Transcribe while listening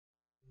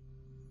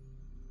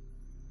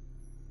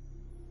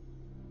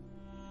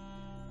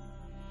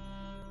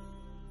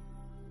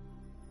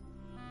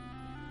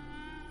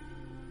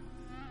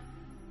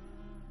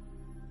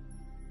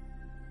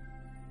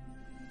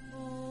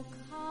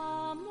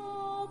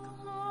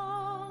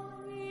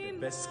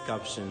best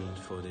caption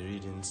for the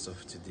readings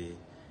of today,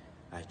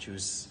 I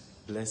choose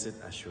Blessed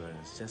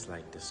Assurance, just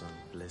like the song,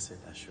 Blessed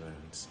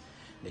Assurance.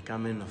 The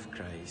coming of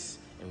Christ,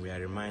 and we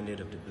are reminded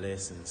of the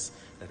blessings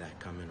that are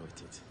coming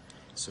with it.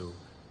 So,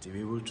 to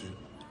be able to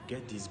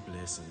get these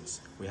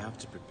blessings, we have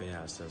to prepare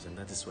ourselves, and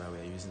that is why we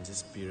are using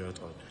this period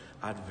of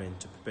Advent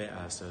to prepare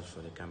ourselves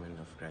for the coming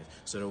of Christ,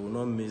 so that we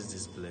will not miss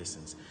these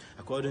blessings.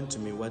 According to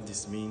me, what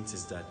this means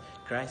is that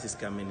Christ is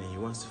coming and He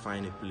wants to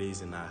find a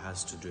place in our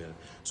hearts to dwell.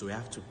 So we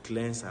have to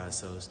cleanse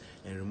ourselves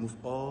and remove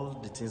all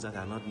the things that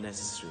are not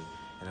necessary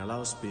and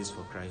allow space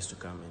for Christ to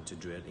come and to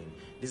dwell in.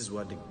 This is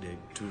what the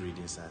two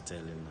readings are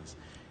telling us.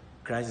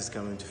 Christ is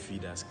coming to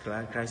feed us.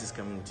 Christ is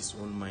coming with His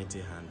own mighty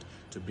hand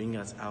to bring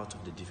us out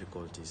of the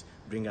difficulties,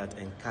 bring out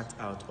and cut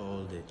out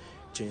all the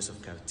chains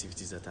of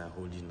captivities that are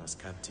holding us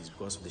captives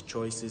because of the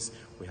choices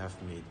we have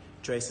made.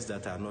 Choices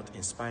that are not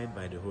inspired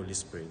by the Holy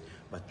Spirit,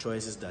 but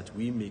choices that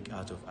we make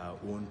out of our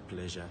own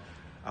pleasure,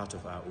 out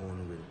of our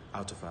own will,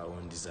 out of our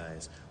own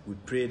desires. We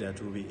pray that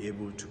we'll be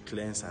able to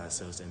cleanse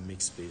ourselves and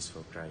make space for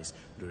Christ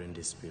during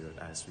this period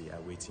as we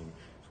are waiting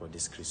for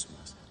this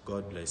Christmas.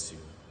 God bless you.